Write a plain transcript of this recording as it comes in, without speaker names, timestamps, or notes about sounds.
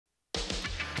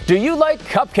Do you like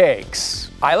cupcakes?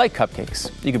 I like cupcakes.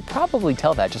 You can probably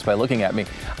tell that just by looking at me.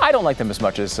 I don't like them as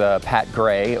much as Pat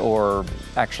Gray, or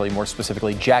actually more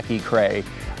specifically Jackie Cray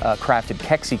crafted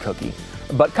Kexi cookie.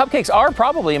 But cupcakes are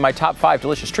probably in my top 5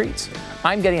 delicious treats.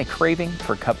 I'm getting a craving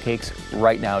for cupcakes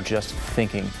right now just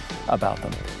thinking about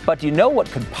them. But do you know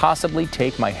what could possibly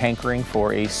take my hankering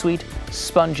for a sweet,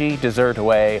 spongy dessert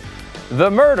away? The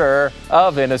murder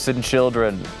of innocent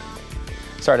children.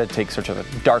 Started to take such a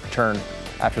dark turn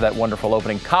after that wonderful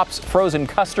opening. Kopp's Frozen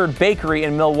Custard Bakery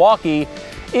in Milwaukee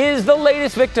is the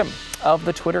latest victim of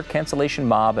the Twitter cancellation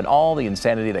mob and all the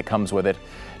insanity that comes with it.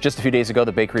 Just a few days ago,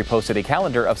 the bakery posted a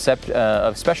calendar of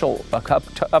special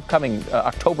upcoming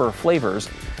October flavors.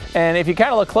 And if you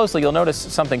kind of look closely, you'll notice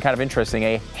something kind of interesting,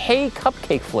 a Hey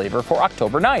Cupcake flavor for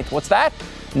October 9th. What's that?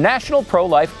 National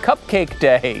Pro-Life Cupcake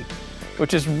Day,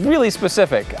 which is really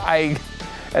specific.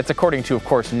 That's according to, of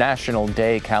course,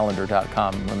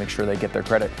 nationaldaycalendar.com. I'm going to make sure they get their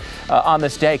credit. On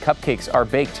this day, cupcakes are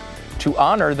baked to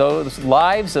honor those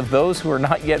lives of those who are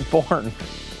not yet born.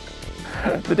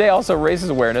 The day also raises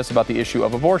awareness about the issue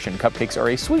of abortion. Cupcakes are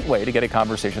a sweet way to get a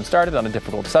conversation started on a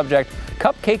difficult subject.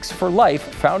 Cupcakes for Life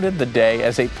founded the day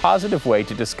as a positive way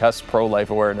to discuss pro-life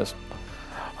awareness.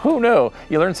 Who knew?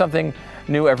 You learn something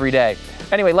new every day.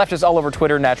 Anyway, leftists all over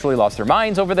Twitter naturally lost their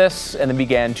minds over this and then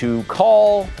began to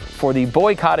call for the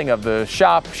boycotting of the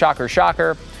shop. Shocker,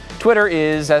 shocker. Twitter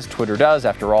is as Twitter does,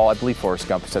 after all. I believe Forrest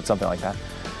Gump said something like that.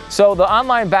 So the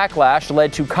online backlash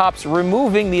led to Kopp's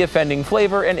removing the offending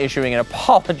flavor and issuing an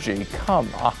apology. Come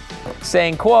on.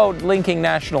 Saying, quote, linking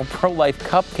National Pro-Life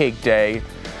Cupcake Day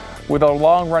with a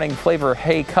long-running flavor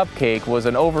Hey Cupcake was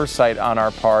an oversight on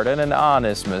our part and an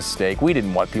honest mistake. We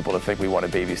didn't want people to think we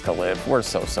wanted babies to live. We're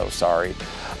so sorry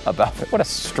about that. What a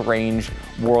strange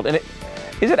world. And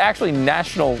is it actually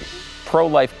National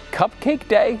Pro-Life Cupcake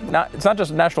Day? It's not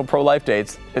just National Pro-Life Day.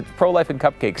 It's pro-life and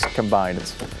cupcakes combined.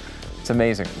 It's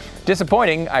amazing.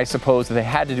 Disappointing, I suppose, that they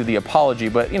had to do the apology,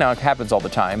 but, you know, it happens all the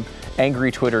time.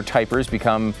 Angry Twitter typers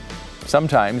become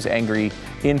sometimes angry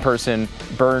in-person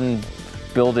burn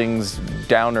buildings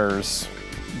downers,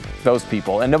 those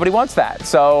people, and nobody wants that.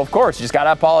 So, of course, you just got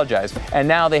to apologize. And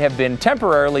now they have been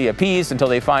temporarily appeased until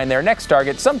they find their next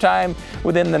target sometime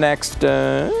within the next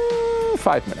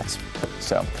 5 minutes.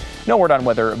 So, no word on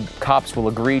whether Kopp's will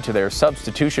agree to their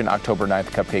substitution October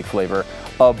 9th cupcake flavor,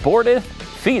 aborted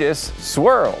fetus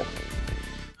swirl.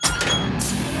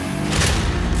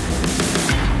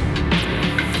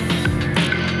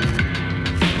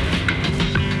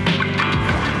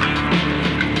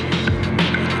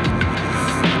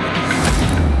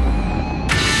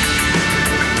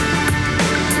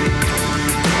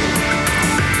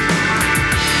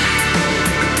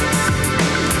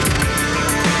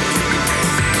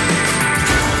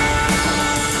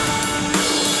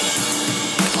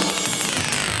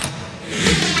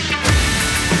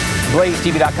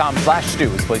 blazetv.com/Stu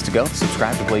is the place to go.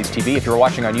 Subscribe to Blaze TV. If you're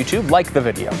watching on YouTube, like the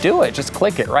video. Do it. Just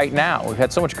click it right now. We've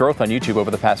had so much growth on YouTube over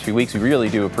the past few weeks. We really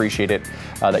do appreciate it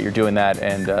that you're doing that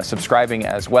and subscribing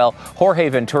as well. Jorge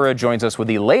Ventura joins us with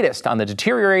the latest on the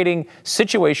deteriorating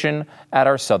situation at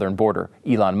our southern border.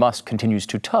 Elon Musk continues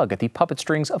to tug at the puppet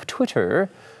strings of Twitter.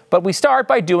 But we start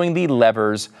by doing the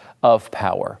levers of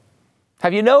power.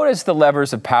 Have you noticed the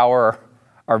levers of power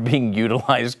are being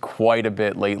utilized quite a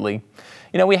bit lately?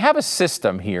 You know, we have a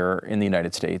system here in the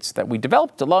United States that we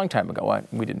developed a long time ago.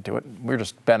 We didn't do it. We're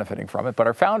just benefiting from it. But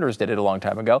our founders did it a long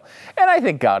time ago. And I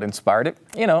think God inspired it.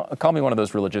 You know, call me one of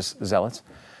those religious zealots.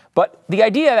 But the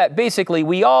idea that basically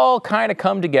we all kind of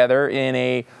come together in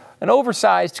an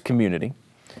oversized community.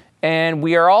 And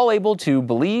we are all able to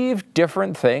believe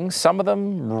different things, some of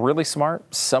them really smart,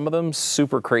 some of them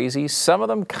super crazy, some of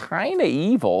them kind of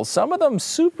evil, some of them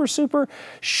super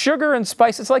sugar and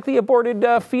spice. It's like the aborted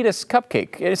fetus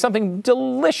cupcake. It is something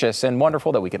delicious and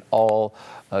wonderful that we can all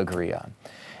agree on.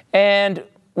 And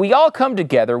we all come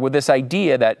together with this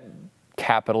idea that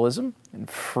capitalism and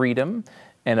freedom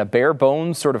and a bare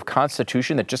bones sort of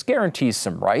constitution that just guarantees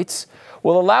some rights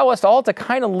will allow us all to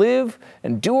kind of live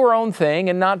and do our own thing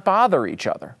and not bother each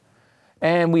other.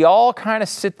 And we all kind of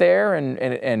sit there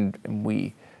and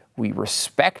we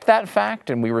respect that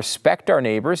fact and we respect our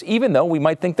neighbors, even though we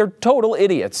might think they're total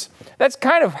idiots. That's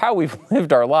kind of how we've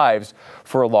lived our lives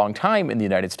for a long time in the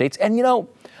United States. And you know,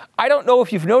 I don't know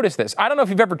if you've noticed this. I don't know if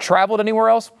you've ever traveled anywhere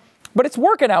else, but it's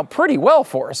working out pretty well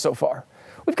for us so far.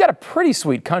 We've got a pretty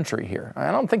sweet country here.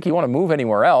 I don't think you want to move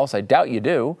anywhere else. I doubt you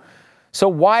do. So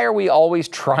why are we always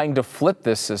trying to flip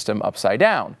this system upside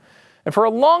down? And for a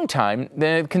long time,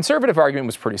 the conservative argument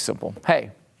was pretty simple.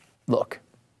 Hey, look,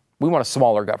 We want a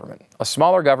smaller government. A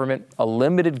smaller government, a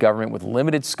limited government with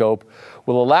limited scope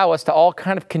will allow us to all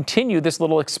kind of continue this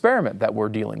little experiment that we're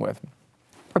dealing with,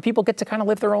 where people get to kind of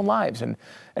live their own lives and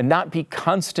not be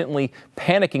constantly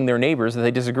panicking their neighbors that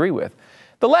they disagree with.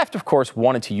 The left, of course,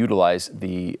 wanted to utilize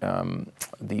the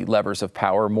levers of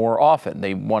power more often.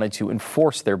 They wanted to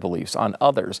enforce their beliefs on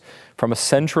others from a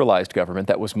centralized government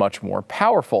that was much more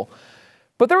powerful.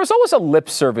 But there was always a lip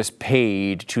service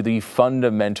paid to the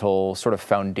fundamental, sort of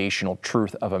foundational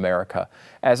truth of America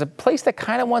as a place that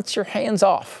kind of wants your hands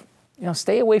off. You know,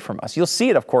 stay away from us. You'll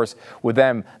see it, of course, with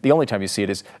them. The only time you see it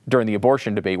is during the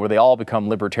abortion debate, where they all become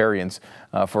libertarians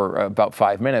for about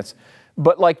 5 minutes.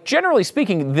 But like generally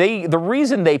speaking, the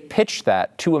reason they pitched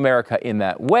that to America in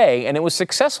that way, and it was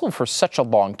successful for such a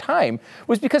long time,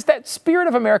 was because that spirit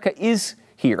of America is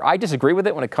here. I disagree with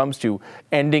it when it comes to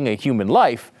ending a human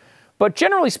life. But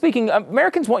generally speaking,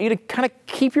 Americans want you to kind of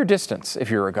keep your distance if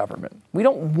you're a government. We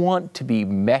don't want to be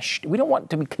meshed. We don't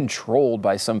want to be controlled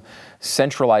by some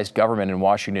centralized government in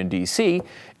Washington, D.C.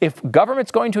 If government's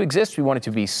going to exist, we want it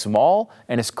to be small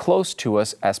and as close to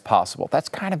us as possible. That's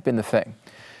kind of been the thing.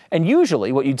 And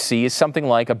usually what you'd see is something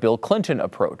like a Bill Clinton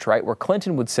approach, right? Where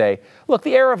Clinton would say, look,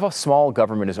 the era of a small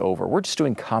government is over. We're just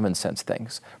doing common sense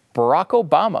things. Barack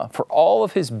Obama, for all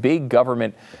of his big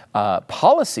government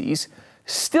policies,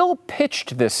 still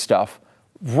pitched this stuff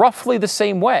roughly the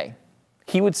same way.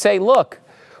 He would say, look,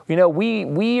 you know,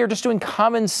 we are just doing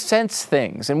common sense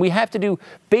things, and we have to do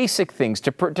basic things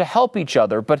to help each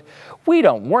other, but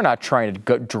we're not trying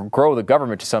to grow the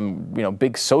government to some, you know,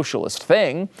 big socialist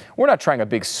thing. We're not trying a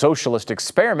big socialist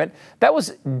experiment. That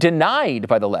was denied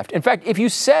by the left. In fact, if you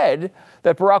said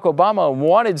that Barack Obama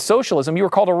wanted socialism, you were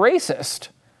called a racist.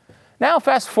 Now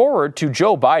fast forward to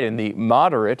Joe Biden, the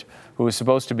moderate, who is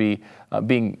supposed to be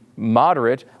being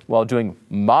moderate while doing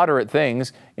moderate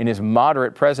things in his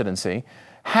moderate presidency,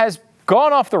 has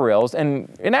gone off the rails and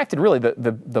enacted really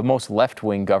the most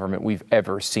left-wing government we've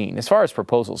ever seen as far as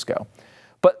proposals go.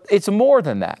 But it's more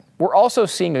than that. We're also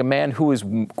seeing a man who is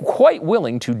quite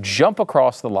willing to jump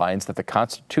across the lines that the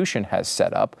Constitution has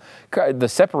set up. The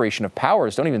separation of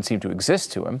powers don't even seem to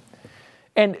exist to him.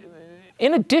 And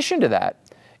in addition to that,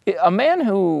 a man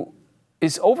who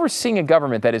is overseeing a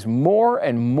government that is more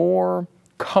and more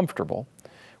comfortable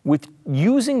with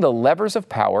using the levers of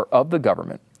power of the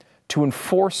government to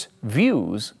enforce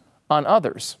views on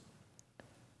others.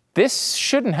 This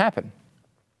shouldn't happen.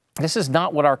 This is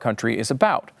not what our country is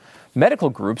about. Medical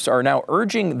groups are now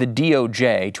urging the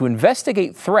DOJ to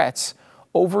investigate threats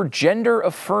over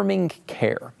gender-affirming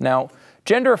care. Now,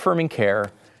 gender-affirming care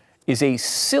is a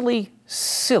silly,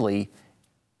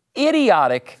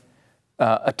 idiotic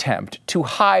attempt to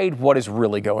hide what is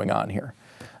really going on here.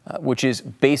 Which is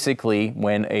basically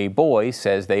when a boy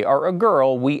says they are a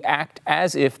girl, we act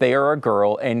as if they are a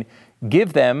girl and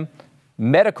give them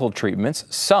medical treatments,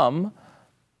 some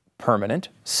permanent,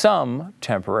 some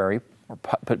temporary, or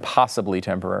possibly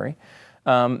temporary,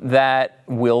 that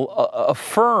will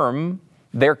affirm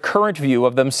their current view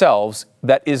of themselves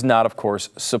that is not, of course,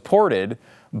 supported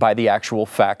by the actual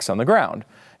facts on the ground.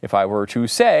 If I were to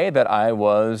say that I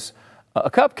was a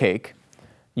cupcake,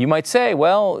 you might say,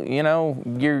 well, you know,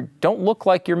 you don't look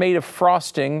like you're made of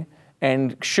frosting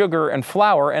and sugar and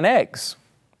flour and eggs.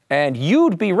 And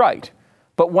you'd be right.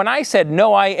 But when I said,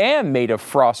 no, I am made of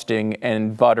frosting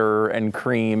and butter and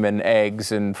cream and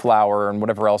eggs and flour and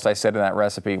whatever else I said in that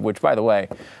recipe, which, by the way,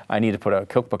 I need to put a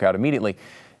cookbook out immediately,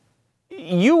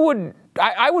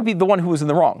 I would be the one who was in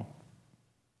the wrong.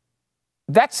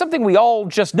 That's something we all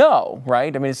just know,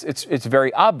 right? I mean, it's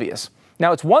very obvious.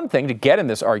 Now, it's one thing to get in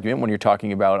this argument when you're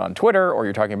talking about on Twitter or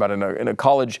you're talking about in a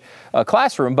college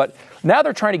classroom, but now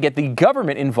they're trying to get the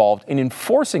government involved in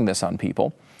enforcing this on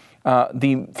people.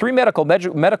 The three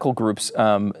medical groups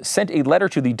sent a letter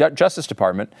to the Justice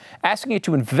Department asking it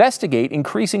to investigate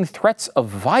increasing threats of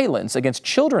violence against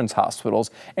children's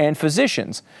hospitals and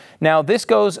physicians. Now, this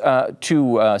goes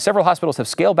to several hospitals have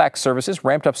scaled back services,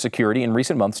 ramped up security in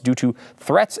recent months due to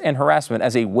threats and harassment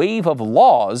as a wave of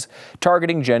laws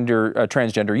targeting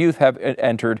transgender youth have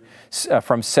entered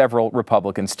from several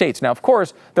Republican states. Now, of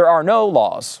course, there are no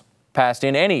laws passed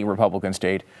in any Republican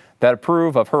state that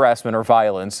approve of harassment or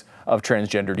violence of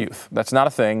transgendered youth. That's not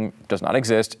a thing, does not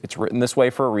exist. It's written this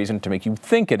way for a reason to make you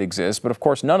think it exists, but of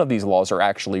course none of these laws are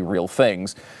actually real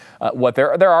things.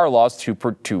 There are laws to,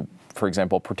 for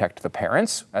example, protect the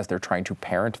parents as they're trying to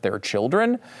parent their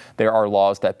children. There are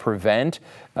laws that prevent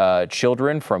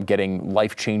children from getting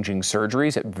life-changing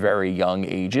surgeries at very young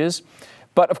ages.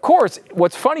 But of course,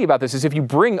 what's funny about this is if you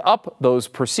bring up those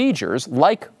procedures,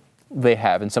 like they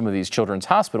have in some of these children's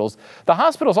hospitals, the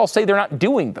hospitals all say they're not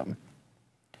doing them.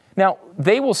 Now,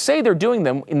 they will say they're doing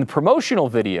them in the promotional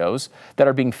videos that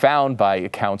are being found by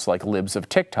accounts like Libs of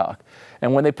TikTok.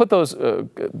 And when they put those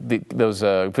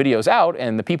videos out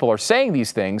and the people are saying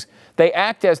these things, they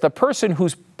act as the person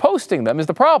who's posting them is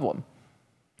the problem.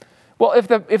 Well, if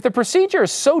the procedure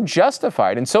is so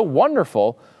justified and so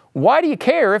wonderful, why do you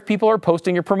care if people are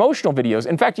posting your promotional videos?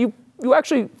 In fact, you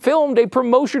actually filmed a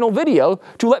promotional video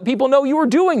to let people know you were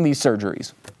doing these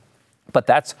surgeries. But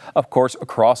that's, of course,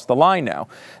 across the line now.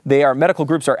 Medical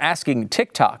groups are asking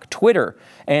TikTok, Twitter,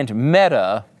 and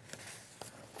Meta,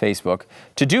 Facebook,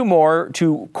 to do more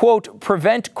to, quote,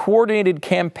 prevent coordinated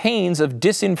campaigns of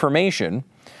disinformation.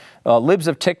 Libs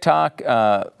of TikTok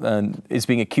is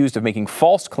being accused of making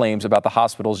false claims about the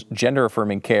hospital's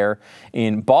gender-affirming care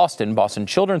in Boston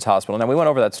Children's Hospital. Now, we went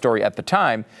over that story at the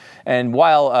time, and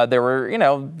while there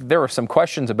were some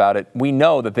questions about it, we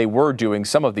know that they were doing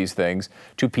some of these things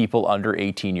to people under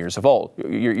 18 years of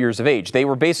age. They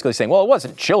were basically saying, well, it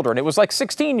wasn't children, it was like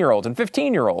 16-year-olds and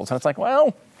 15-year-olds. And it's like,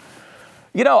 well,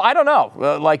 I don't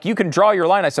know. Like, you can draw your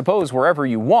line, I suppose, wherever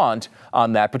you want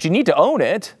on that, but you need to own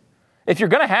it. If you're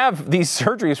going to have these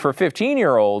surgeries for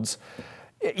 15-year-olds,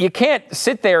 you can't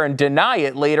sit there and deny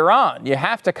it later on. You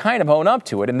have to kind of own up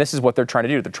to it, and this is what they're trying to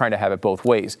do. They're trying to have it both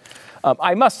ways.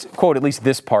 I must quote at least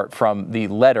this part from the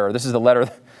letter. This is the letter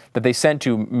that they sent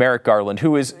to Merrick Garland,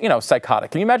 who is,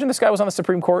 psychotic. Can you imagine this guy was on the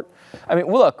Supreme Court? I mean,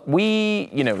 look,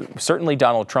 certainly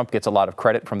Donald Trump gets a lot of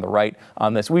credit from the right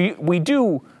on this. We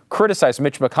do criticize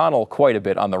Mitch McConnell quite a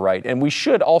bit on the right, and we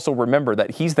should also remember that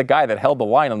he's the guy that held the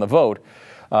line on the vote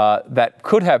that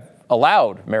could have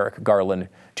allowed Merrick Garland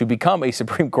to become a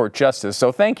Supreme Court justice.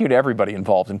 So thank you to everybody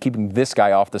involved in keeping this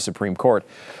guy off the Supreme Court.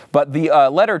 But the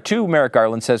letter to Merrick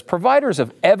Garland says, providers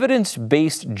of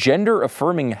evidence-based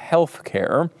gender-affirming health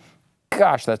care,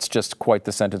 gosh, that's just quite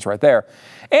the sentence right there,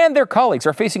 and their colleagues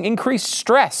are facing increased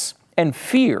stress and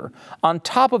fear on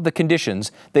top of the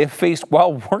conditions they have faced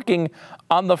while working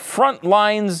on the front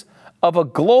lines of a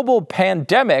global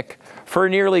pandemic for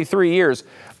nearly 3 years.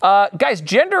 Guys,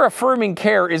 gender-affirming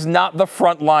care is not the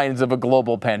front lines of a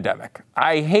global pandemic.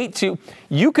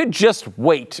 You could just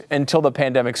wait until the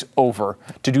pandemic's over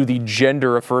to do the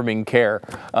gender-affirming care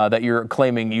that you're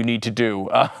claiming you need to do.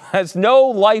 As no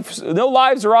lives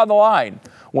are on the line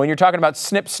when you're talking about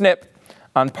snip, snip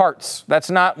on parts.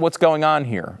 That's not what's going on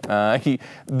here.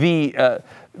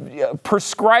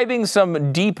 Prescribing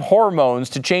some deep hormones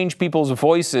to change people's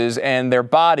voices and their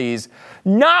bodies,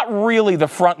 not really the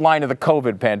front line of the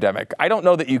COVID pandemic. I don't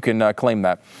know that you can claim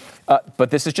that.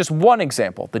 But this is just one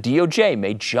example. The DOJ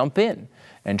may jump in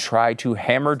and try to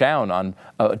hammer down on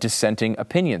dissenting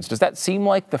opinions. Does that seem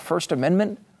like the First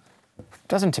Amendment?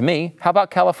 Doesn't to me. How about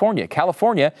California?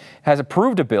 California has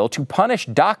approved a bill to punish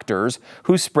doctors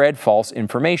who spread false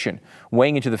information.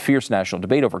 Weighing into the fierce national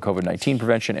debate over COVID-19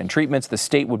 prevention and treatments, the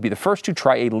state would be the first to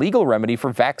try a legal remedy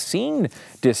for vaccine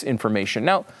disinformation.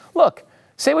 Now, look,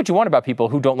 say what you want about people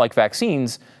who don't like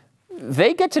vaccines.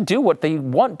 They get to do what they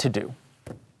want to do.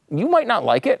 You might not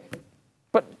like it,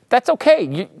 but that's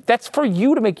okay. That's for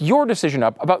you to make your decision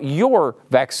up about your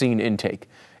vaccine intake.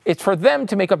 It's for them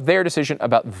to make up their decision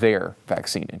about their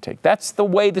vaccine intake. That's the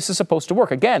way this is supposed to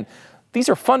work. Again, these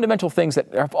are fundamental things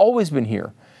that have always been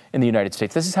here in the United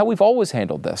States. This is how we've always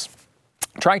handled this.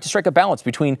 Trying to strike a balance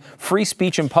between free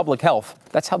speech and public health.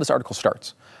 That's how this article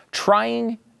starts.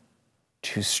 Trying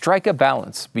to strike a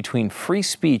balance between free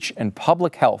speech and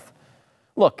public health.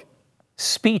 Look,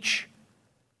 speech,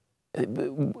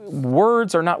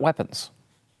 words are not weapons.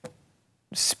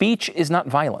 Speech is not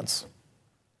violence.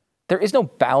 There is no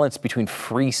balance between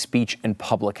free speech and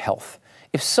public health.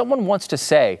 If someone wants to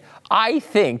say, I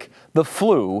think the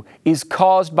flu is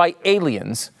caused by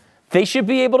aliens, they should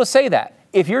be able to say that.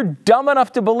 If you're dumb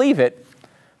enough to believe it,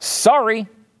 sorry.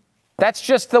 That's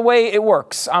just the way it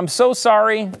works. I'm so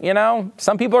sorry.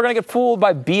 Some people are going to get fooled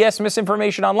by BS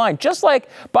misinformation online. Just like,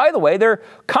 by the way, they're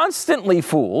constantly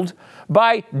fooled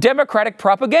by Democratic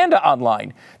propaganda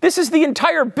online. This is the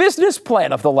entire business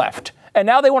plan of the left. And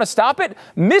now they want to stop it?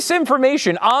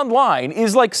 Misinformation online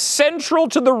is like central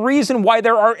to the reason why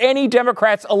there are any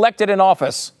Democrats elected in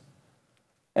office.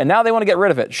 And now they want to get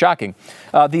rid of it. Shocking.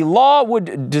 The law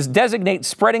would designate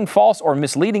spreading false or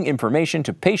misleading information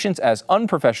to patients as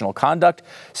unprofessional conduct,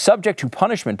 subject to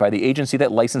punishment by the agency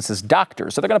that licenses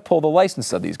doctors. So they're going to pull the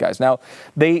license of these guys. Now,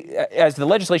 as the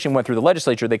legislation went through the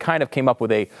legislature, they kind of came up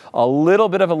with a little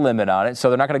bit of a limit on it. So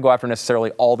they're not going to go after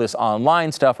necessarily all this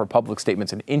online stuff or public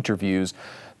statements and interviews.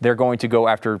 They're going to go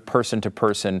after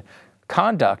person-to-person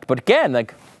conduct. But again,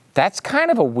 That's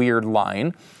kind of a weird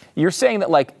line. You're saying that,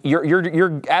 like,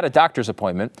 you're at a doctor's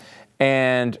appointment,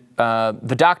 and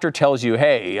the doctor tells you,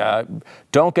 hey,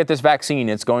 don't get this vaccine.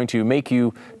 It's going to make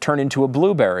you turn into a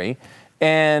blueberry.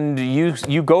 And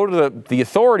you go to the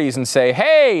authorities and say,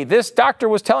 hey, this doctor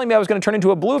was telling me I was going to turn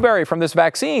into a blueberry from this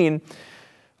vaccine,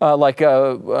 like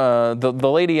the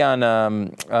lady on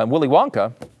Willy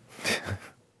Wonka.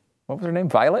 What was her name?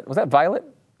 Violet? Was that Violet?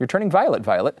 You're turning violet,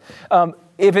 Violet.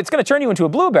 If it's going to turn you into a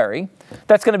blueberry,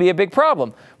 that's going to be a big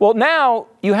problem. Well, now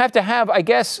you have to have, I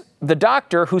guess, the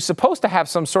doctor, who's supposed to have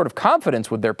some sort of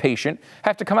confidence with their patient,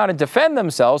 have to come out and defend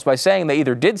themselves by saying they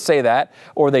either did say that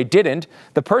or they didn't.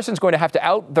 The person's going to have to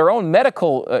out their own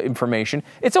medical information.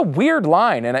 It's a weird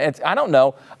line, and I don't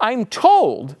know. I'm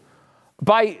told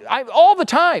all the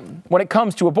time when it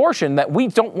comes to abortion that we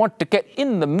don't want to get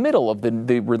in the middle of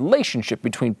the relationship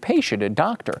between patient and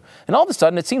doctor. And all of a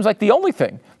sudden, it seems like the only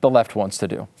thing the left wants to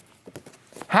do.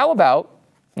 How about,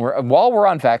 while we're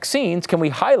on vaccines, can we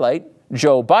highlight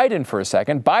Joe Biden for a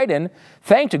second? Biden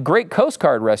thanked a great Coast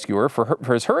Guard rescuer for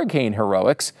his hurricane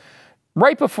heroics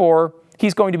right before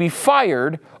he's going to be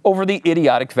fired over the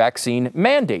idiotic vaccine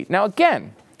mandate. Now,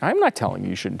 again, I'm not telling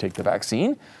you shouldn't take the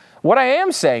vaccine. What I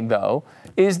am saying, though,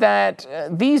 is that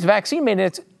these vaccine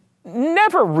mandates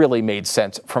never really made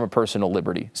sense from a personal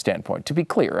liberty standpoint, to be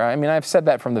clear. I mean, I've said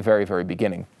that from the very, very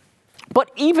beginning. But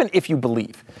even if you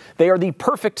believe they are the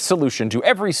perfect solution to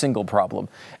every single problem,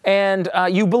 and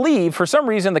you believe, for some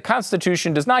reason, the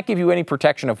Constitution does not give you any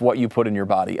protection of what you put in your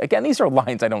body. Again, these are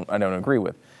lines I don't agree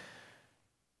with.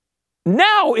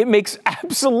 Now it makes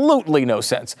absolutely no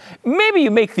sense. Maybe you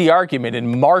make the argument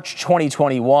in March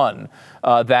 2021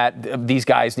 that these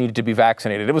guys needed to be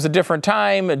vaccinated. It was a different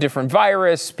time, a different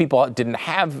virus. People didn't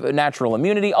have natural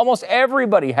immunity. Almost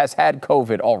everybody has had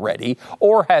COVID already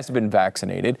or has been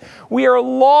vaccinated. We are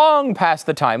long past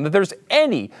the time that there's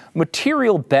any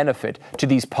material benefit to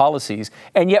these policies,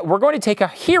 and yet we're going to take a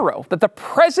hero that the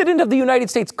President of the United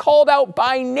States called out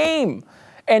by name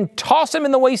and toss him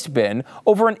in the waste bin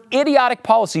over an idiotic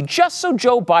policy just so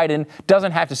Joe Biden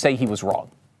doesn't have to say he was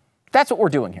wrong. That's what we're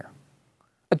doing here.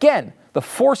 Again, the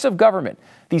force of government,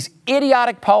 these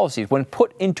idiotic policies, when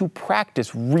put into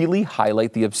practice, really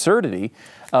highlight the absurdity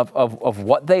of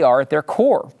what they are at their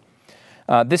core.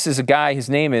 This is a guy, his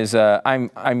name is,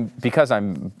 because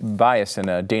I'm biased and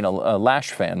a Dana Lash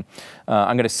fan,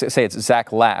 I'm going to say it's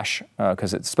Zach Lash,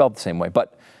 because it's spelled the same way,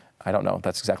 but I don't know if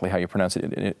that's exactly how you pronounce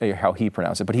it, how he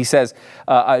pronounced it. But he says,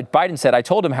 Biden said, I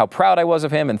told him how proud I was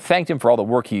of him and thanked him for all the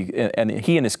work he and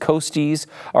his co-stees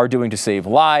are doing to save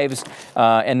lives.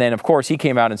 And then, of course, he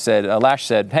came out and said, Lash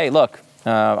said, hey, look,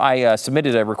 I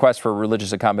submitted a request for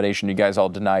religious accommodation. You guys all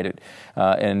denied it.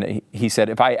 And he said,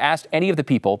 if I asked any of the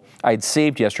people I had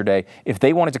saved yesterday if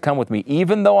they wanted to come with me,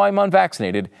 even though I'm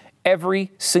unvaccinated, every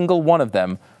single one of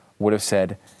them would have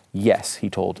said yes,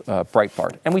 he told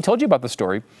Breitbart. And we told you about the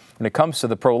story when it comes to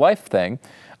the pro-life thing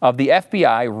of the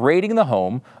FBI raiding the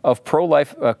home of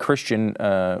pro-life Christian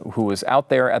who was out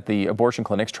there at the abortion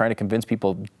clinics trying to convince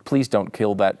people, please don't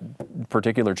kill that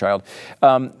particular child.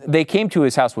 They came to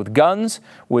his house with guns,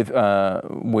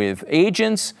 with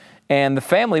agents, and the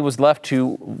family was left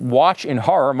to watch in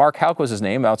horror. Mark Houck was his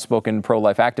name, outspoken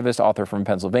pro-life activist, author from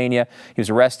Pennsylvania. He was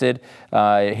arrested.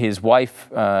 His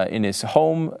wife in his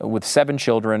home with 7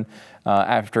 children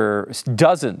after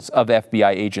dozens of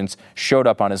FBI agents showed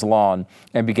up on his lawn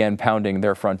and began pounding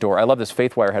their front door. I love this.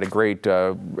 Faithwire had a great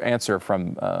answer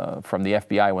from the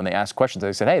FBI when they asked questions.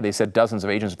 They said, hey, they said dozens of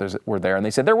agents were there. And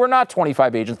they said, there were not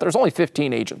 25 agents. There's only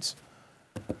 15 agents.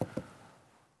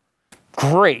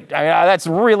 Great. I mean, that's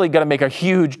really going to make a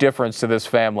huge difference to this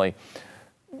family.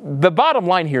 The bottom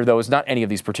line here, though, is not any of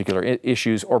these particular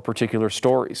issues or particular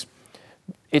stories.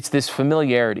 It's this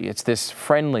familiarity. It's this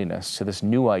friendliness to this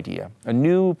new idea, a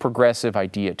new progressive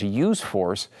idea to use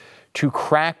force to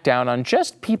crack down on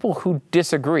just people who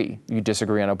disagree. You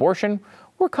disagree on abortion,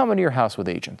 we're coming to your house with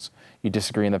agents. You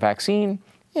disagree on the vaccine,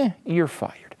 you're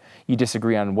fired. You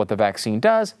disagree on what the vaccine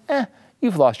does,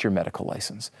 you've lost your medical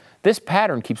license. This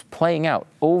pattern keeps playing out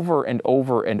over and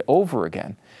over and over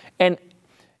again. And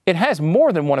it has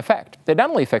more than one effect. It not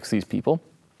only affects these people,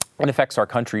 it affects our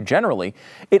country generally.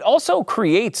 It also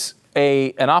creates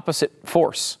an opposite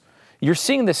force. You're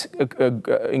seeing this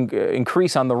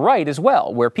increase on the right as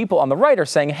well, where people on the right are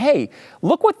saying, hey,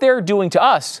 look what they're doing to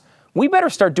us. We better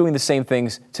start doing the same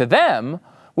things to them.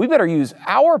 We better use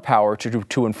our power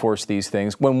to enforce these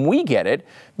things when we get it,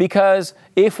 because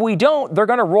if we don't, they're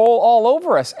going to roll all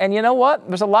over us. And you know what?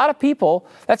 There's a lot of people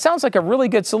that sounds like a really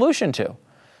good solution to.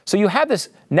 So you have this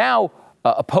now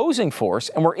opposing force,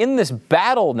 and we're in this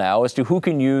battle now as to who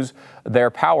can use their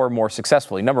power more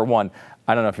successfully. Number one,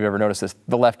 I don't know if you've ever noticed this,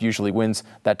 the left usually wins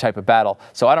that type of battle.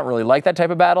 So I don't really like that type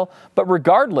of battle. But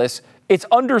regardless, it's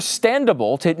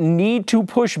understandable to need to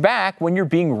push back when you're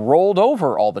being rolled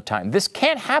over all the time. This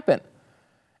can't happen.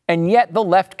 And yet the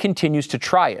left continues to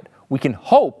try it. We can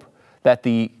hope that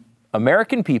the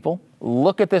American people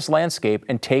look at this landscape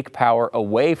and take power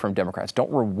away from Democrats. Don't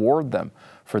reward them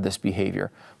for this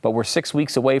behavior. But we're 6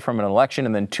 weeks away from an election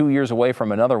and then 2 years away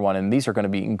from another one. And these are going to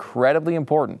be incredibly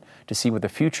important to see what the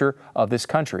future of this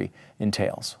country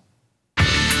entails.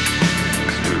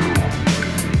 Stu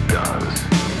does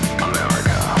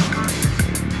America.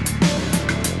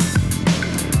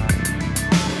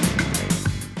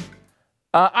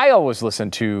 I always listen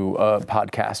to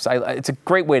podcasts. It's a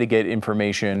great way to get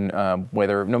information, no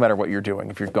matter what you're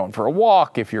doing. If you're going for a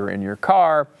walk, if you're in your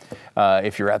car,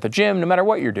 if you're at the gym, no matter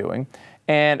what you're doing.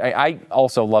 And I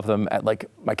also love them at like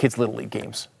my kids' Little League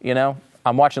games. You know,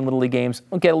 I'm watching Little League games.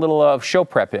 I'll get a little show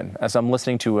prep in as I'm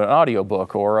listening to an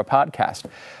audiobook or a podcast.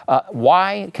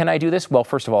 Why can I do this? Well,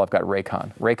 first of all, I've got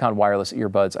RAYCON wireless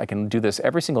earbuds. I can do this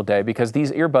every single day because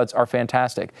these earbuds are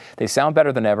fantastic. They sound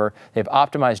better than ever. They have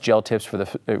optimized gel tips for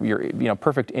your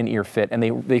perfect in-ear fit, and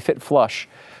they fit flush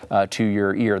to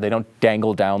your ear. They don't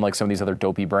dangle down like some of these other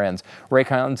dopey brands.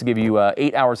 RAYCONs give you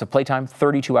 8 hours of playtime,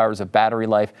 32 hours of battery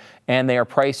life, and they are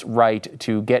priced right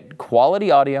to get quality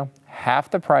audio,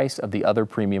 half the price of the other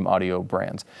premium audio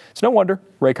brands. It's no wonder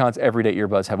RAYCON's everyday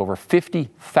earbuds have over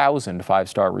 50,000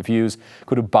 five-star reviews.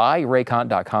 Go to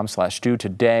buyraycon.com/Stu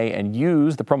today and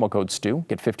use the promo code Stu.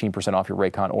 Get 15% off your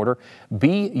RAYCON order.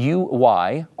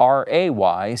 BUYRAYCON.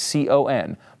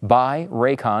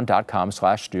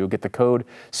 Buyraycon.com/Stu. Get the code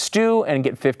Stu and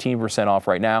get 15% off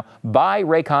right now.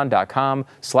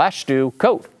 Buyraycon.com/Stu.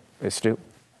 Code is Stu.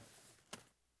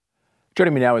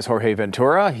 Joining me now is Jorge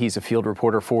Ventura. He's a field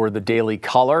reporter for The Daily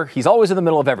Caller. He's always in the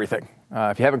middle of everything.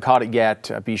 If you haven't caught it yet,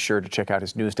 be sure to check out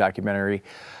his news documentary,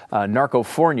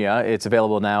 Narcofornia. It's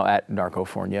available now at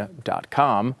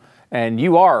narcofornia.com. And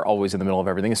you are always in the middle of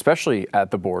everything, especially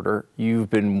at the border. You've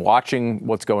been watching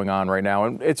what's going on right now,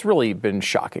 and it's really been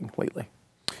shocking lately.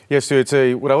 Yes, so it's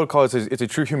what I would call it's a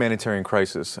true humanitarian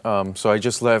crisis. So I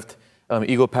just left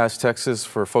Eagle Pass, Texas.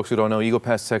 For folks who don't know, Eagle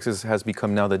Pass, Texas has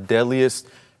become now the deadliest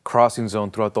crossing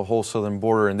zone throughout the whole southern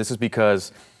border. And this is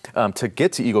because to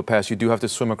get to Eagle Pass, you do have to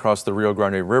swim across the Rio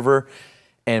Grande River.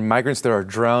 And migrants there are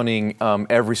drowning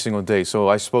every single day. So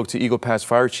I spoke to Eagle Pass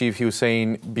Fire Chief. He was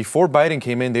saying before Biden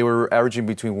came in, they were averaging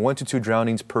between 1 to 2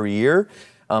 drownings per year.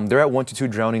 They're at 1 to 2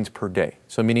 drownings per day.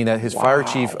 So meaning that his fire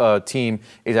chief team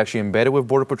is actually embedded with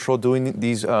Border Patrol doing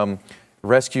these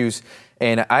rescues.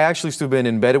 And I actually still been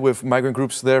embedded with migrant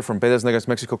groups there from Piedras Negras,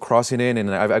 Mexico, crossing in,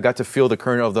 and I got to feel the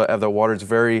current of the water. It's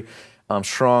very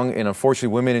strong, and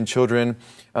unfortunately, women and children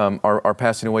are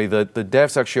passing away. The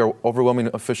deaths actually are overwhelming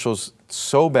officials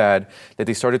so bad that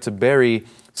they started to bury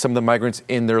some of the migrants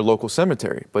in their local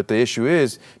cemetery. But the issue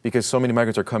is, because so many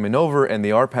migrants are coming over and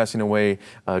they are passing away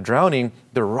drowning,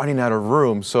 they're running out of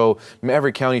room. So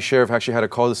every county sheriff actually had to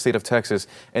call the state of Texas,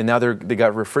 and now they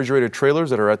got refrigerated trailers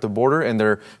that are at the border, and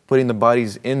they're putting the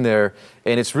bodies in there.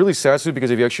 And it's really sad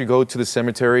because if you actually go to the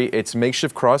cemetery, it's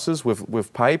makeshift crosses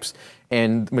with pipes,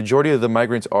 and the majority of the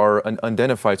migrants are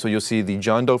unidentified. So you'll see the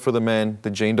John Doe for the men, the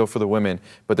Jane Doe for the women.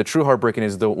 But the true heartbreaking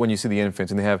is when you see the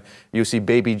infants, and you see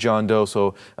baby John Doe.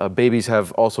 So babies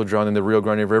have also drowned in the Rio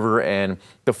Grande River, and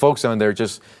the folks down there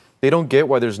they don't get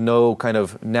why there's no kind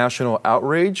of national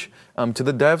outrage to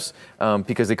the deaths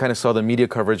because they kind of saw the media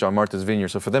coverage on Martha's Vineyard.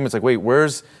 So for them, it's like, wait,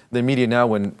 where's the media now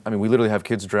when, I mean, we literally have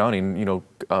kids drowning,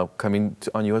 coming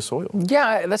on U.S. soil?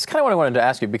 Yeah, that's kind of what I wanted to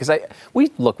ask you, because we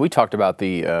talked about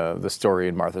the story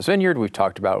in Martha's Vineyard. We've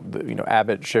talked about,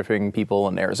 Abbott shipping people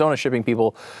and Arizona shipping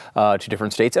people to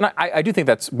different states. And I do think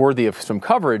that's worthy of some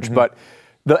coverage, but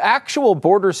the actual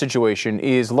border situation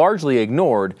is largely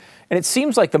ignored. And it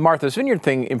seems like the Martha's Vineyard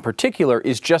thing in particular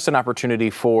is just an opportunity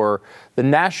for the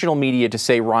national media to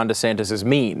say Ron DeSantis is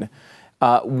mean,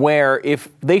 where if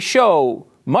they show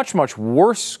much, much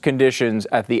worse conditions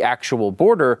at the actual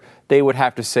border, they would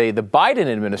have to say the Biden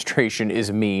administration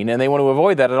is mean, and they want to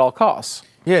avoid that at all costs.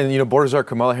 Yeah, and Border Czar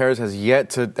Kamala Harris has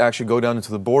yet to actually go down into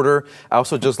the border. I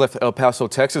also just left El Paso,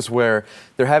 Texas, where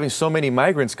they're having so many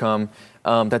migrants come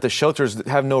that the shelters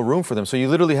have no room for them. So you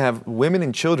literally have women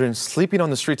and children sleeping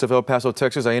on the streets of El Paso,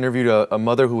 Texas. I interviewed a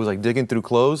mother who was digging through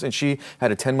clothes, and she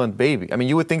had a 10-month baby. I mean,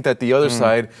 you would think that the other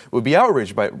side would be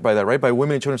outraged by that, right? By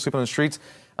women and children sleeping on the streets.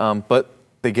 But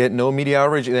They get no media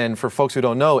outreach. And for folks who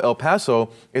don't know, El Paso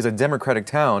is a Democratic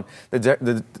town.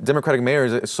 The Democratic mayor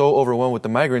is so overwhelmed with the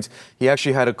migrants, he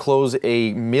actually had to close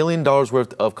 $1 million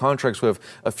worth of contracts with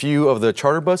a few of the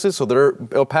charter buses. So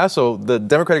El Paso, the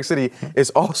Democratic city, is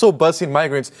also busing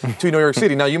migrants to New York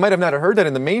City. Now, you might have not heard that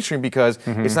in the mainstream because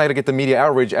it's not going to get the media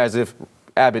outreach as if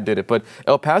Abbott did it. But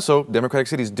El Paso, Democratic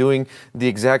City, is doing the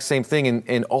exact same thing.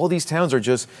 And all these towns are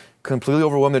just completely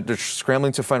overwhelmed. They're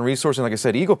scrambling to find resources. And like I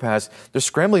said, Eagle Pass, they're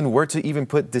scrambling where to even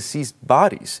put deceased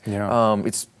bodies. Yeah.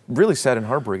 It's really sad and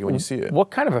heartbreaking when you see it.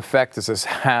 What kind of effect does this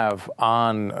have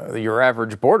on your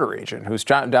average border agent who's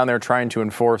down there trying to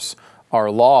enforce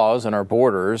our laws and our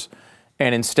borders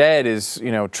and instead is,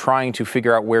 trying to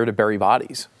figure out where to bury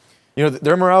bodies?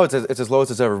 Their morale is it's as low as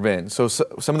it's ever been. So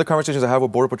some of the conversations I have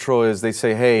with Border Patrol is they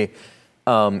say, hey,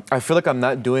 I feel like I'm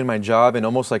not doing my job and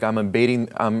almost like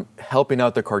I'm helping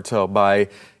out the cartel by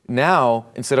now,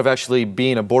 instead of actually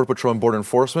being a Border Patrol and Border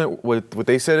Enforcement, what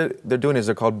they said they're doing is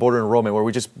they're called border enrollment, where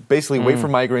we just basically wait for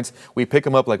migrants, we pick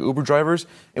them up like Uber drivers,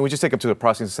 and we just take them to the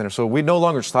processing center. So we no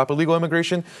longer stop illegal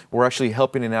immigration, we're actually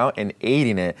helping it out and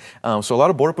aiding it. So a lot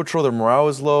of Border Patrol, their morale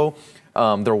is low.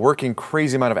 They're working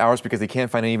crazy amount of hours because they can't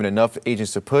find even enough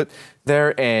agents to put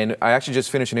there. And I actually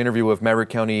just finished an interview with Maverick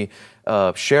County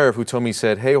Sheriff who told me,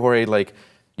 said, hey, Jorge,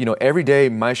 every day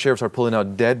my sheriffs are pulling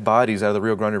out dead bodies out of the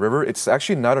Rio Grande River. It's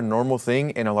actually not a normal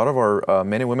thing, and a lot of our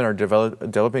men and women are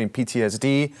developing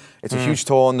PTSD. It's a huge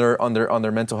toll on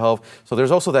their mental health. So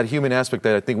there's also that human aspect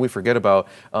that I think we forget about,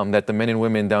 that the men and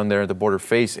women down there at the border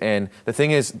face. And the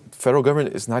thing is, federal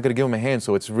government is not going to give them a hand.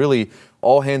 So it's really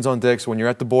all hands on deck. So when you're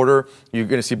at the border, you're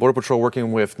going to see Border Patrol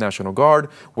working with National Guard,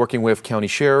 working with county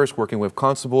sheriffs, working with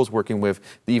constables, working with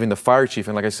even the fire chief.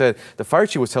 And like I said, the fire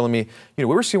chief was telling me, we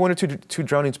were seeing 1 or 2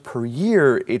 drownings per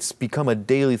year. It's become a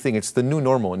daily thing. It's the new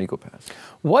normal in Eagle Pass.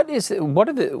 What's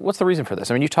the reason for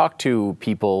this? I mean, you talk to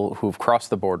people who've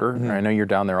crossed the border. I know you're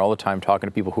down there all the time talking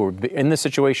to people who are in this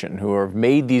situation, who have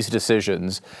made these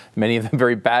decisions, many of them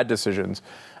very bad decisions,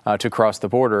 to cross the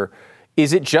border.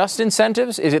 Is it just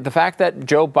incentives? Is it the fact that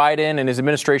Joe Biden and his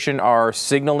administration are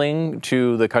signaling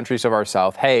to the countries of our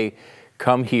South, hey,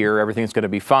 come here, everything's going to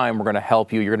be fine, we're going to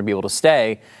help you, you're going to be able to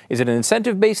stay? Is it an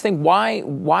incentive-based thing?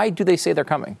 Why do they say they're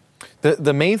coming?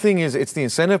 The main thing is it's the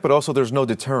incentive, but also there's no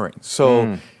deterring.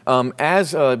 So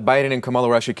as Biden and Kamala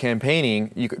were actually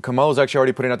campaigning, Kamala's actually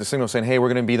already putting out the signal saying, hey, we're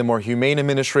going to be the more humane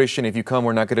administration. If you come,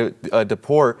 we're not going to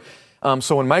deport.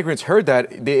 So when migrants heard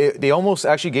that, they almost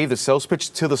actually gave the sales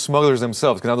pitch to the smugglers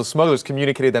themselves, because now the smugglers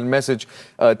communicated that message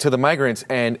to the migrants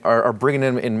and are bringing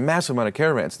them in massive amount of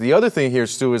caravans. The other thing here,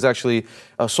 Stu, is actually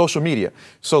social media.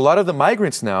 So a lot of the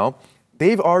migrants now,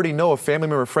 they've already know a family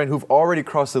member or friend who've already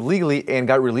crossed illegally and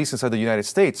got released inside the United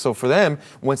States. So for them,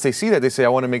 once they see that, they say, I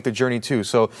want to make the journey too.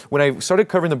 So when I started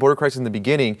covering the border crisis in the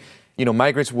beginning,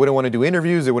 migrants wouldn't want to do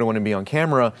interviews. They wouldn't want to be on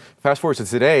camera. Fast forward to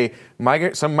today,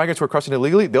 some migrants who are crossing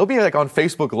illegally, they'll be like on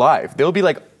Facebook Live. They'll be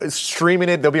like streaming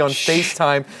it. They'll be on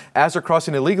FaceTime as they're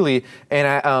crossing illegally.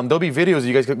 And there'll be videos,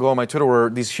 you guys could go on my Twitter, where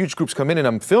these huge groups come in and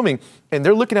I'm filming and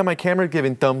they're looking at my camera,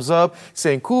 giving thumbs up,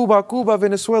 saying, Cuba, Cuba,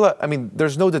 Venezuela. I mean,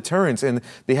 there's no deterrence and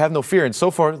they have no fear. And so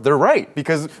far, they're right,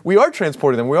 because we are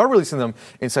transporting them. We are releasing them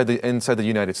inside the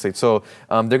United States. So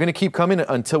they're going to keep coming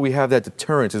until we have that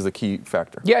deterrence is the key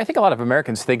factor. Yeah, I think a lot of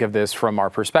Americans think of this from our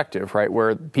perspective, right?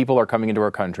 Where people are coming into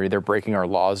our country, they're breaking our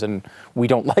laws, and we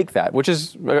don't like that, which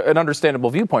is an understandable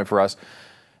viewpoint for us.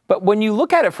 But when you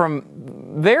look at it from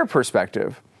their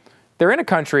perspective, they're in a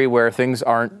country where things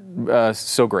aren't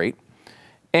so great.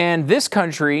 And this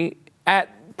country, at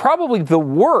probably the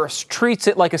worst, treats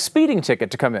it like a speeding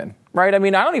ticket to come in, right? I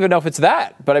mean, I don't even know if it's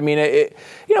that, but I mean,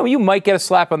 you might get a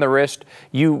slap on the wrist.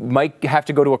 You might have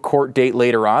to go to a court date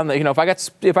later on.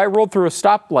 If I rolled through a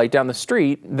stoplight down the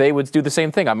street, they would do the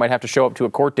same thing. I might have to show up to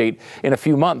a court date in a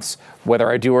few months.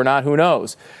 Whether I do or not, who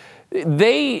knows?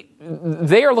 They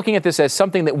are looking at this as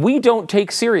something that we don't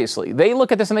take seriously. They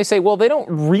look at this and they say, well, they don't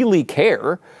really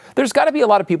care. There's got to be a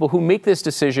lot of people who make this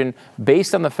decision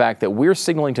based on the fact that we're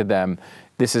signaling to them,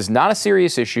 this is not a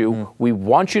serious issue. We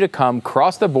want you to come,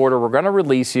 cross the border. We're going to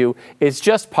release you. It's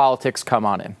just politics. Come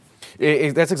on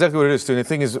in. That's exactly what it is, Stu. The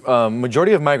thing is,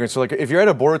 majority of migrants, so like if you're at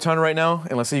a border town right now,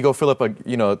 and let's say you go fill up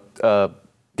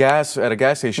gas at a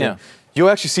gas station, you'll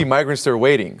actually see migrants there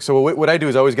waiting. So what I do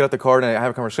is I always get out the car and I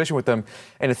have a conversation with them.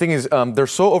 And the thing is, they're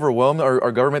so overwhelmed,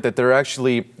 our government, that they're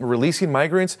actually releasing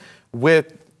migrants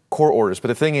with court orders. But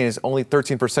the thing is, only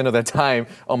 13% of that time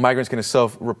a migrant's going to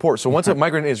self-report. So once a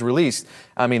migrant is released,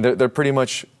 I mean, they're pretty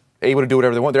much able to do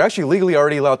whatever they want. They're actually legally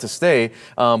already allowed to stay,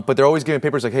 but they're always giving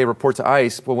papers like, hey, report to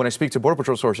ICE. But when I speak to Border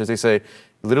Patrol sources, they say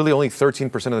literally only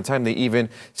 13% of the time they even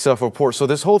self-report. So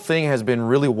this whole thing has been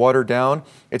really watered down.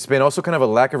 It's been also kind of a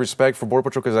lack of respect for Border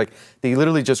Patrol because like they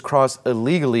literally just cross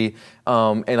illegally.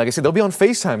 And like I said, they'll be on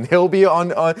FaceTime. They'll be on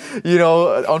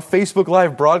Facebook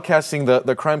Live broadcasting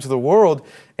the crime to the world.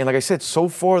 And like I said, so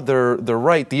far they're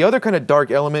right. The other kind of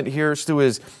dark element here, Stu,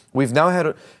 is we've now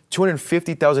had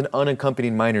 250,000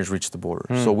 unaccompanied minors reach the border.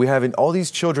 So we have all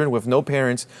these children with no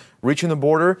parents reaching the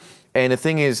border. And the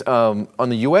thing is, on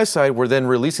the U.S. side, we're then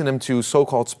releasing them to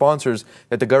so-called sponsors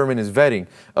that the government is vetting.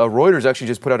 Reuters actually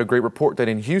just put out a great report that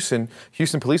in Houston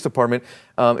Police Department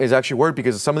is actually worried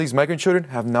because some of these migrant children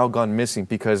have now gone missing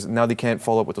because now they can't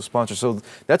follow up with the sponsors. So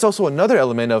that's also another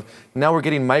element of now we're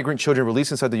getting migrant children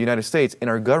released inside the United States, and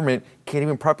our government can't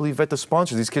even properly vet the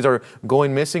sponsors. These kids are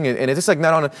going missing, and it's just like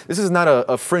this is not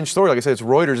a fringe story. Like I said, it's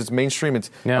Reuters, it's mainstream, it's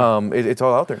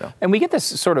all out there now. And we get this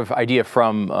sort of idea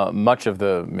from much of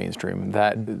the mainstream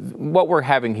that what we're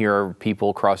having here are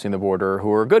people crossing the border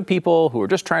who are good people, who are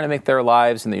just trying to make their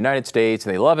lives in the United States,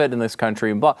 and they love it in this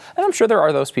country, and blah. And I'm sure there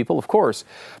are those people, of course.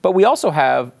 But we also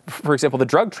have, for example, the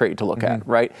drug trade to look at,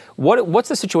 right? What's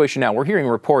the situation now? We're hearing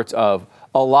reports of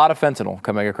a lot of fentanyl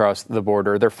coming across the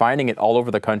border. They're finding it all over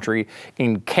the country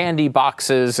in candy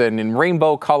boxes and in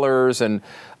rainbow colors and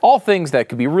all things that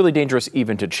could be really dangerous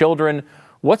even to children.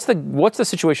 What's the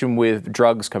situation with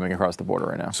drugs coming across the border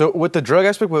right now? So with the drug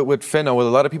aspect, with fentanyl, what a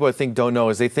lot of people I think don't know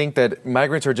is they think that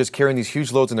migrants are just carrying these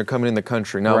huge loads and they're coming in the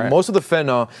country. Now, most of the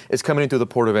fentanyl is coming in through the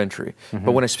port of entry.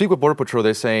 But when I speak with Border Patrol,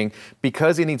 they're saying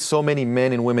because they need so many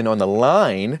men and women on the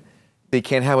line, they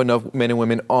can't have enough men and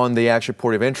women on the actual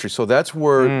port of entry. So that's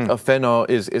where fentanyl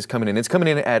is coming in. It's coming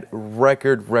in at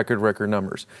record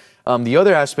numbers. The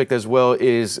other aspect as well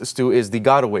is, Stu, is the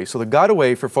gotaway. So the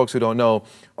gotaway, for folks who don't know,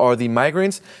 are the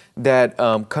migrants that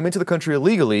come into the country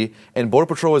illegally, and Border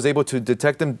Patrol is able to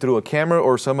detect them through a camera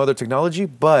or some other technology,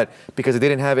 but because they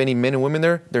didn't have any men and women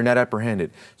there, they're not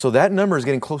apprehended. So that number is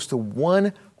getting close to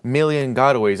 1 million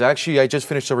gotaways. Actually, I just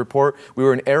finished a report. We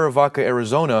were in Arivaca,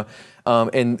 Arizona,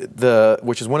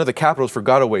 which is one of the capitals for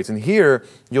gotaways. And here,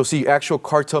 you'll see actual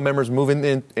cartel members moving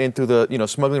into the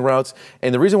smuggling routes.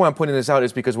 And the reason why I'm pointing this out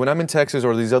is because when I'm in Texas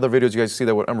or these other videos you guys see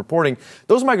that I'm reporting,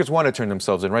 those migrants want to turn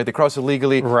themselves in, right? They cross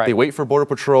illegally, they wait for Border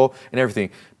Patrol and everything.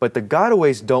 But the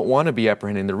gotaways don't want to be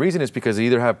apprehended. And the reason is because they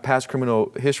either have past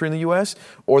criminal history in the U.S.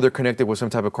 or they're connected with some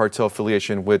type of cartel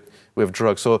affiliation with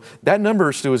drugs. So that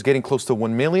number, Stu, is getting close to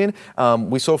 1 million.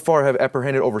 We so far have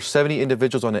apprehended over 70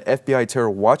 individuals on the FBI terror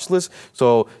watch list.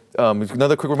 So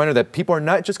another quick reminder that people are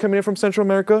not just coming in from Central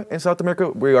America and South America.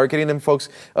 We are getting them folks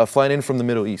flying in from the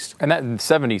Middle East. And that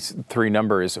 73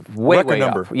 number is way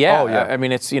number. Up. Yeah, oh, yeah. I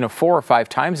mean, it's 4 or 5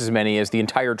 times as many as the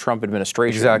entire Trump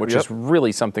administration, which is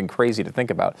really something crazy to think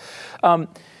about.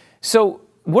 So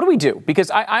what do we do?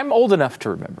 Because I'm old enough to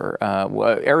remember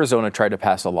Arizona tried to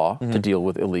pass a law to deal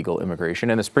with illegal immigration,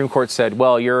 and the Supreme Court said,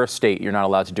 well, you're a state, you're not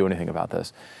allowed to do anything about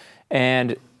this.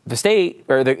 And the state,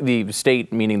 or the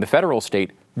state meaning the federal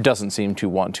state, doesn't seem to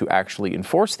want to actually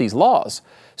enforce these laws.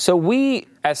 So we,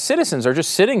 as citizens, are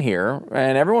just sitting here,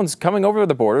 and everyone's coming over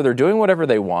the border. They're doing whatever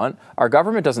they want. Our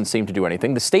government doesn't seem to do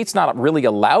anything. The state's not really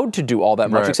allowed to do all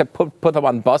that much, except put them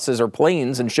on buses or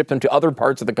planes and ship them to other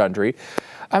parts of the country.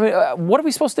 I mean, what are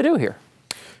we supposed to do here?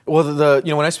 Well,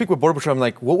 when I speak with Border Patrol, I'm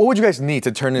like, what would you guys need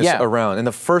to turn this around? And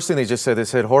the first thing they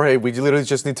said, Jorge, we literally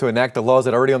just need to enact the laws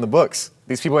that are already on the books.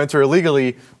 These people enter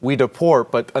illegally, we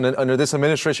deport, but under this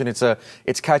administration,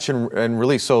 it's catch and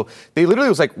release. So they literally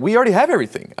was like, we already have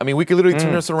everything. I mean, we could literally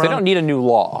turn this around. They don't need a new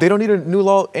law. They don't need a new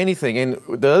law, anything. And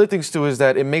the other thing, Stu, is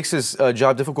that it makes his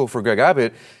job difficult for Greg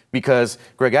Abbott because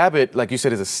Greg Abbott, like you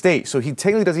said, is a state. So he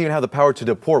technically doesn't even have the power to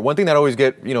deport. One thing that I always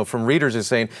get, from readers is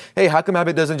saying, hey, how come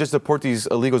Abbott doesn't just deport these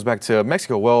illegals back to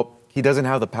Mexico? Well, he doesn't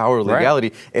have the power or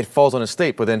legality. It falls on a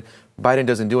state, but then Biden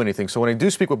doesn't do anything. So when I do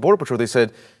speak with Border Patrol, they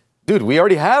said, dude, we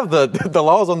already have the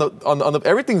laws on the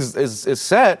everything is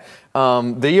set.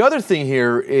 The other thing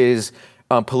here is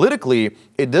politically,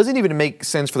 it doesn't even make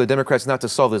sense for the Democrats not to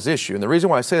solve this issue. And the reason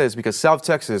why I say that is because South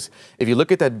Texas, if you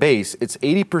look at that base, it's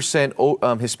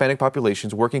 80% Hispanic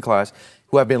populations, working class,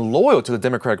 who have been loyal to the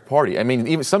Democratic Party. I mean,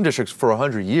 even some districts for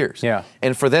 100 years. Yeah.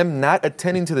 And for them not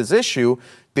attending to this issue,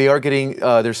 they are getting,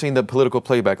 they're seeing the political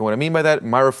playback. And what I mean by that,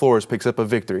 Myra Flores picks up a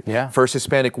victory. Yeah. First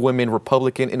Hispanic woman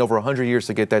Republican in over 100 years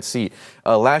to get that seat.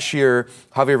 Last year,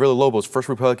 Javier Villalobos, first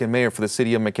Republican mayor for the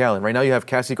city of McAllen. Right now you have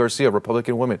Cassie Garcia,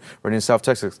 Republican woman, right in South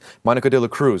Texas. Monica de la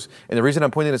Cruz. And the reason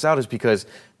I'm pointing this out is because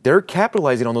they're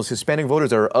capitalizing on those Hispanic voters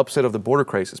that are upset of the border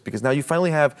crisis. Because now you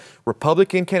finally have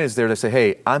Republican candidates there that say,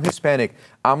 hey, I'm Hispanic,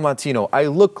 I'm Latino, I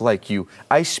look like you,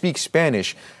 I speak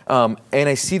Spanish, and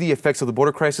I see the effects of the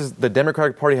border crisis. The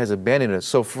Democratic Party has abandoned us.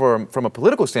 So from a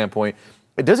political standpoint,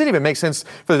 it doesn't even make sense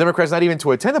for the Democrats not even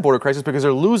to attend the border crisis because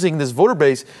they're losing this voter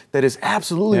base that is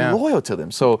absolutely loyal to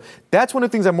them. So that's one of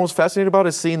the things I'm most fascinated about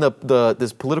is seeing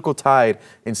this political tide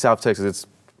in South Texas.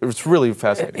 It's really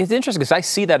fascinating. It's interesting because I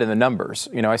see that in the numbers.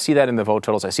 You know, I see that in the vote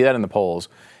totals. I see that in the polls.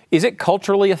 Is it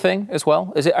culturally a thing as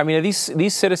well? Is it? I mean, are these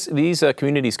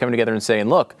communities coming together and saying,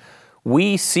 look,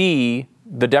 we see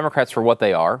the Democrats for what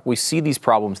they are. We see these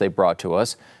problems they brought to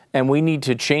us, and we need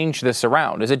to change this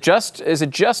around. Is it just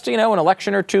an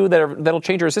election or two that'll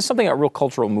change, or is this something a real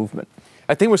cultural movement?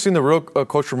 I think we're seeing the real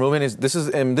cultural movement. This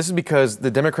is because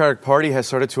the Democratic Party has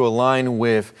started to align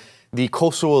with the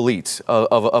coastal elites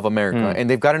of America, and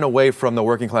they've gotten away from the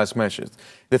working class measures.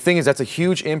 The thing is, that's a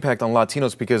huge impact on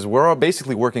Latinos because we're all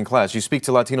basically working class. You speak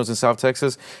to Latinos in South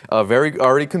Texas, very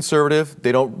already conservative.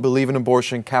 They don't believe in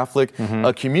abortion, Catholic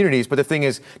communities. But the thing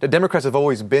is, the Democrats have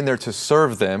always been there to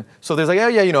serve them. So there's like,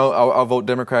 I'll vote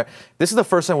Democrat. This is the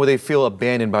first time where they feel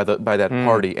abandoned by that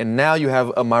party. And now you have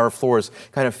Mayra Flores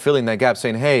kind of filling that gap,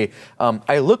 saying, hey,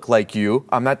 I look like you.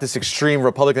 I'm not this extreme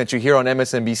Republican that you hear on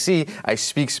MSNBC. I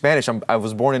speak Spanish. I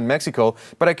was born in Mexico,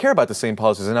 but I care about the same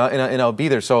policies, and I'll be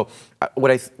there. So what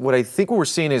I think we're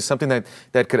seeing is something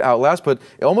that could outlast, but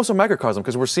almost a microcosm,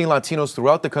 because we're seeing Latinos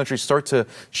throughout the country start to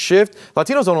shift.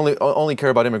 Latinos don't only care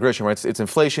about immigration, right? It's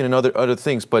inflation and other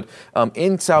things. But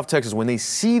in South Texas, when they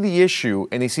see the issue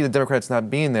and they see the Democrats not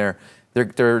being there,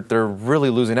 they're really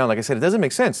losing out. Like I said, it doesn't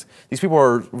make sense. These people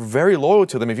are very loyal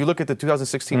to them. If you look at the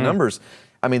 2016 numbers,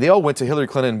 I mean, they all went to Hillary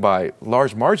Clinton by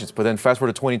large margins. But then fast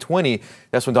forward to 2020,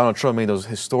 that's when Donald Trump made those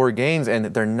historic gains, and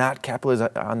they're not capitalizing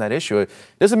on that issue. It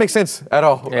doesn't make sense at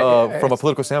all from a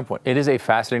political standpoint. It is a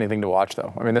fascinating thing to watch,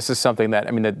 though. I mean, this is something that,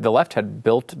 the left had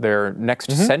built their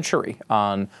next century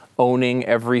on owning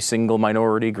every single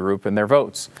minority group and their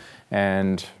votes.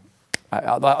 And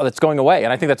that's going away,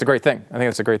 and I think that's a great thing.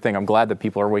 I'm glad that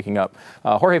people are waking up.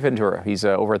 Jorge Ventura, he's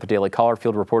over at the Daily Caller,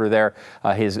 field reporter there.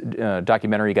 His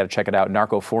documentary, you got to check it out,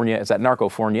 Narcofornia. It's at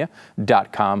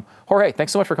narcofornia.com. Jorge,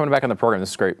 thanks so much for coming back on the program. This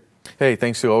is great. Hey,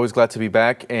 thanks, Stu. Always glad to be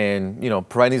back and,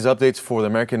 providing these updates for the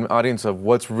American audience of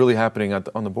what's really happening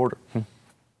on the border.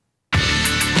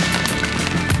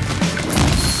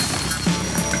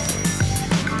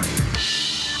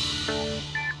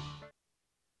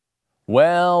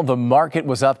 Well, the market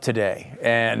was up today,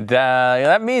 and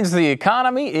that means the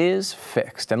economy is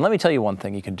fixed. And let me tell you one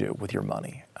thing you can do with your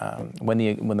money. When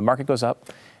the market goes up,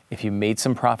 if you made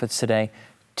some profits today,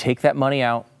 take that money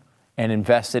out and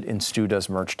invest it in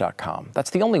StuDoesMerch.com. That's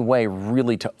the only way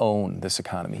really to own this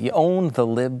economy. You own the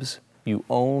libs, you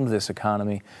own this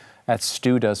economy at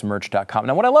StuDoesMerch.com.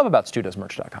 Now, what I love about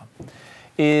StuDoesMerch.com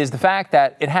is the fact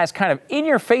that it has kind of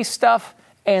in-your-face stuff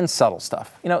and subtle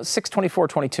stuff.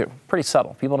 6/24/22, pretty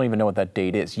subtle. People don't even know what that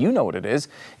date is. You know what it is.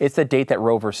 It's the date that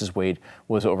Roe versus Wade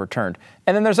was overturned.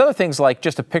 And then there's other things like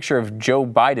just a picture of Joe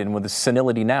Biden with a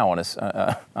senility now on it.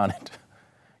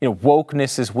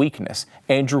 Wokeness is weakness.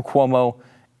 Andrew Cuomo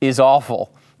is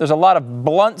awful. There's a lot of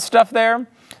blunt stuff there.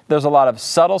 There's a lot of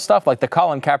subtle stuff, like the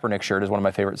Colin Kaepernick shirt is one of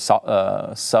my favorite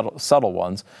subtle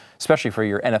ones, especially for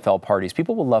your NFL parties.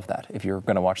 People will love that if you're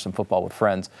going to watch some football with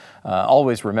friends.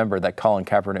 Always remember that Colin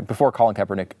Kaepernick, before Colin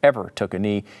Kaepernick ever took a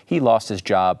knee, he lost his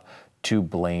job to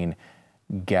Blaine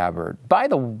Gabbert. By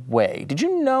the way, did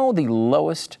you know the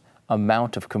lowest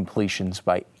amount of completions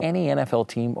by any NFL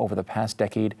team over the past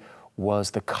decade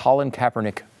was the Colin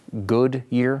Kaepernick good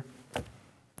year?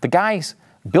 The guy's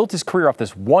built his career off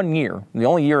this 1 year, the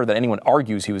only year that anyone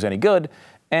argues he was any good,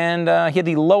 and he had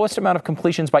the lowest amount of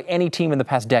completions by any team in the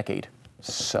past decade.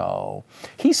 So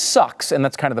he sucks, and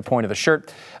that's kind of the point of the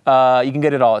shirt. You can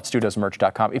get it all at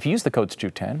StuDoesMerch.com. If you use the code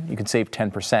STU10, you can save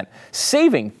 10%,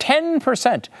 saving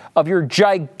 10% of your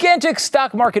gigantic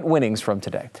stock market winnings from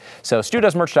today. So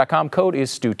StuDoesMerch.com, code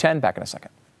is STU10. Back in a second.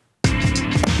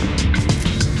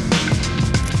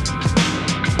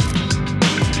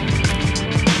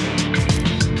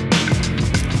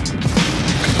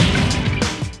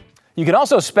 You can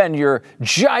also spend your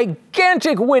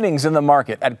gigantic winnings in the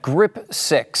market at Grip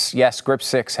 6. Yes, Grip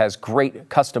 6 has great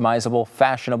customizable,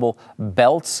 fashionable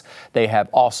belts. They have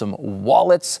awesome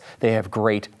wallets. They have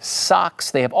great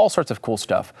socks. They have all sorts of cool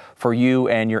stuff for you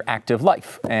and your active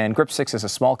life. And Grip 6 is a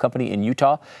small company in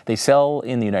Utah. They sell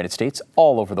in the United States,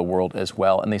 all over the world as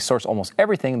well, and they source almost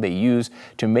everything they use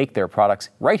to make their products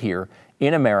right here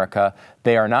in America.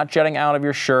 They are not jutting out of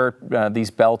your shirt, these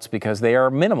belts, because they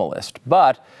are minimalist,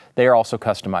 but they are also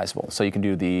customizable. So you can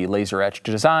do the laser etched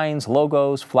designs,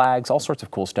 logos, flags, all sorts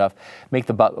of cool stuff. Make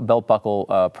the belt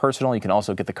buckle personal. You can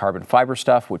also get the carbon fiber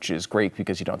stuff, which is great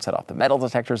because you don't set off the metal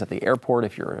detectors at the airport.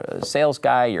 If you're a sales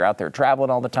guy, you're out there traveling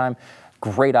all the time.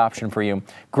 Great option for you.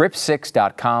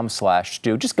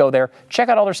 Grip6.com/Stu. Just go there, check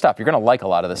out all their stuff. You're going to like a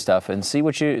lot of this stuff and see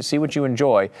what you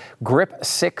enjoy.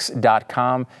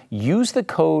 Grip6.com. Use the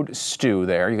code Stu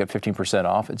there. You get 15%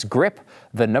 off. It's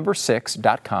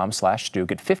grip6.com/Stu.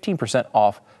 Get 15%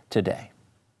 off today.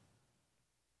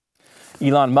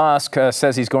 Elon Musk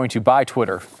says he's going to buy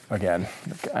Twitter again.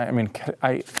 I mean,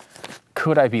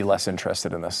 could I be less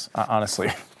interested in this? Honestly,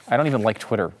 I don't even like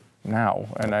Twitter now,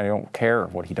 and I don't care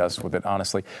what he does with it,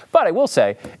 honestly. But I will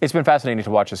say, it's been fascinating to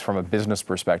watch this from a business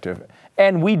perspective.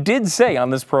 And we did say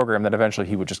on this program that eventually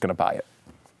he was just going to buy it.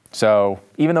 So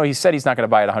even though he said he's not going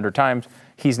to buy it 100 times,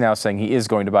 he's now saying he is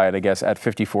going to buy it, I guess, at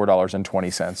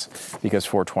 $54.20, because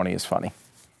 $4.20 is funny.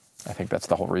 I think that's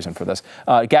the whole reason for this.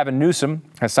 Gavin Newsom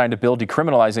has signed a bill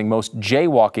decriminalizing most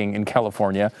jaywalking in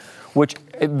California, which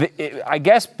I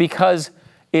guess because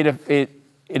it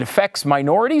affects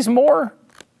minorities more.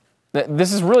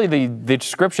 This is really the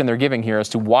description they're giving here as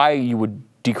to why you would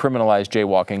decriminalize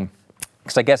jaywalking.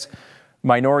 Because I guess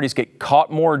minorities get caught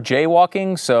more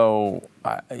jaywalking, so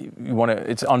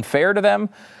it's unfair to them.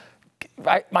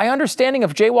 My understanding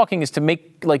of jaywalking is to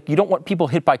make, like, you don't want people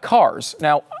hit by cars.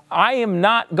 Now, I am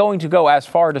not going to go as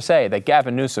far to say that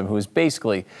Gavin Newsom, who is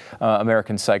basically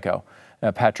American Psycho,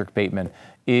 Patrick Bateman,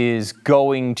 is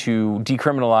going to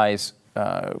decriminalize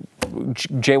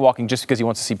jaywalking just because he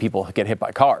wants to see people get hit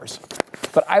by cars.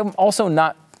 But I'm also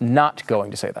not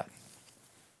going to say that,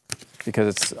 because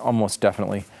it's almost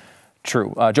definitely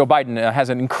true. Joe Biden has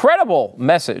an incredible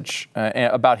message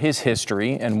about his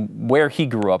history and where he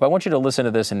grew up. I want you to listen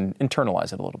to this and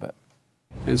internalize it a little bit.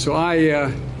 And so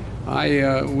I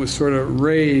was sort of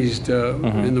raised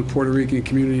in the Puerto Rican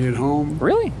community at home.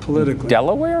 Really? Politically.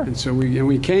 Delaware? And so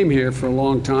we came here for a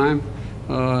long time.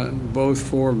 Both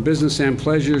for business and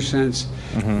pleasure, since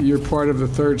you're part of the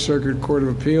Third Circuit Court of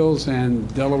Appeals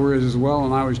and Delaware is as well,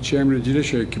 and I was chairman of the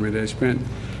Judiciary Committee. I spent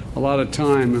a lot of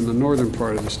time in the northern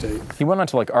part of the state. He went on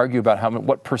to argue about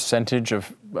what percentage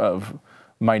of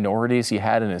minorities he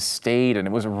had in his state, and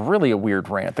it was really a weird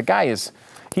rant. The guy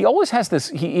he always has this,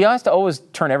 he has to always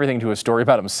turn everything into a story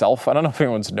about himself. I don't know if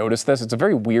anyone's noticed this. It's a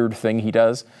very weird thing he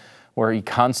does, where he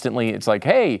constantly, it's like,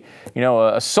 hey,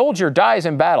 a soldier dies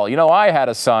in battle. I had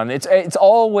a son. It's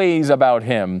always about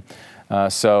him.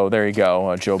 So there you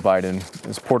go. Joe Biden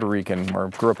is Puerto Rican, or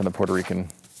grew up in the Puerto Rican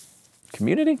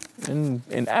community in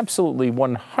absolutely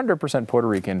 100% Puerto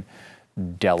Rican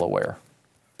Delaware.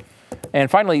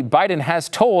 And finally, Biden has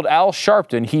told Al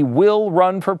Sharpton he will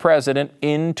run for president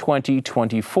in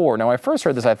 2024. Now, when I first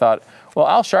heard this, I thought, well,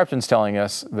 Al Sharpton's telling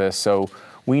us this, so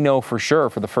we know for sure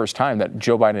for the first time that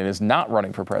Joe Biden is not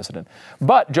running for president.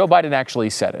 But Joe Biden actually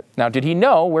said it. Now, did he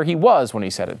know where he was when he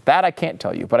said it? That I can't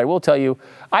tell you. But I will tell you,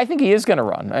 I think he is going to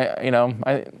run.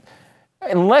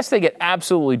 Unless they get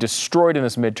absolutely destroyed in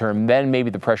this midterm, then maybe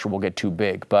the pressure will get too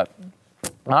big. But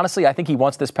honestly, I think he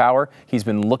wants this power. He's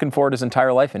been looking for it his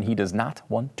entire life, and he does not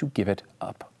want to give it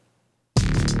up.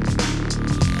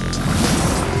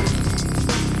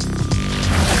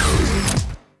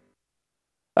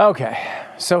 Okay,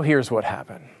 so here's what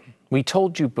happened. We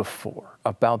told you before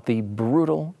about the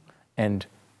brutal and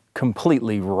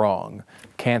completely wrong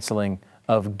canceling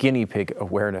of Guinea Pig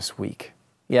Awareness Week.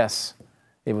 Yes,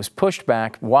 it was pushed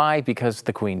back. Why? Because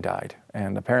the Queen died.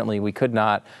 And apparently we could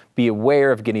not be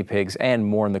aware of guinea pigs and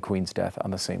mourn the Queen's death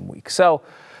on the same week. So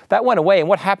that went away. And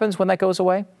what happens when that goes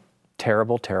away?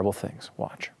 Terrible, terrible things.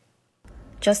 Watch.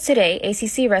 Just today,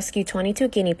 ACC rescued 22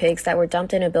 guinea pigs that were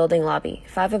dumped in a building lobby,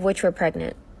 5 of which were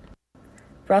pregnant.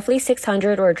 Roughly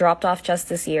 600 were dropped off just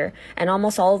this year, and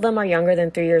almost all of them are younger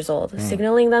than 3 years old,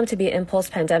 signaling them to be impulse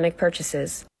pandemic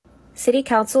purchases. City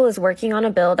Council is working on a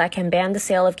bill that can ban the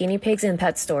sale of guinea pigs in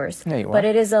pet stores, but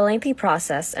it is a lengthy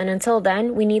process, and until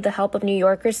then, we need the help of New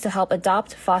Yorkers to help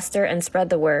adopt, foster, and spread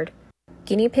the word.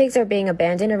 Guinea pigs are being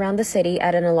abandoned around the city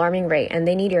at an alarming rate, and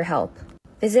they need your help.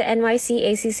 Visit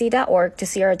nycacc.org to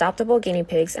see our adoptable guinea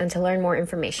pigs and to learn more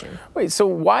information. Wait, so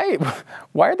why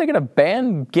are they going to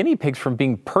ban guinea pigs from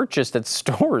being purchased at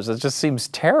stores? It just seems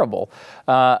terrible.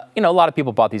 A lot of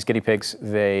people bought these guinea pigs.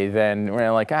 They then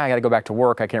were like, I got to go back to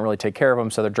work. I can't really take care of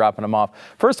them, so they're dropping them off.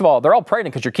 First of all, they're all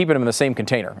pregnant because you're keeping them in the same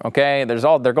container, okay?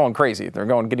 They're going crazy. They're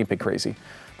going guinea pig crazy.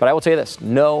 But I will tell you this,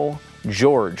 no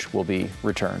George will be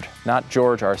returned. Not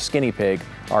George, our skinny pig,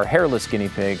 our hairless guinea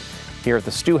pig here at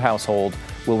the Stu household.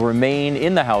 will remain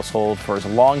in the household for as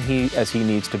long as he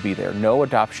needs to be there. No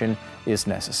adoption is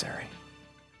necessary.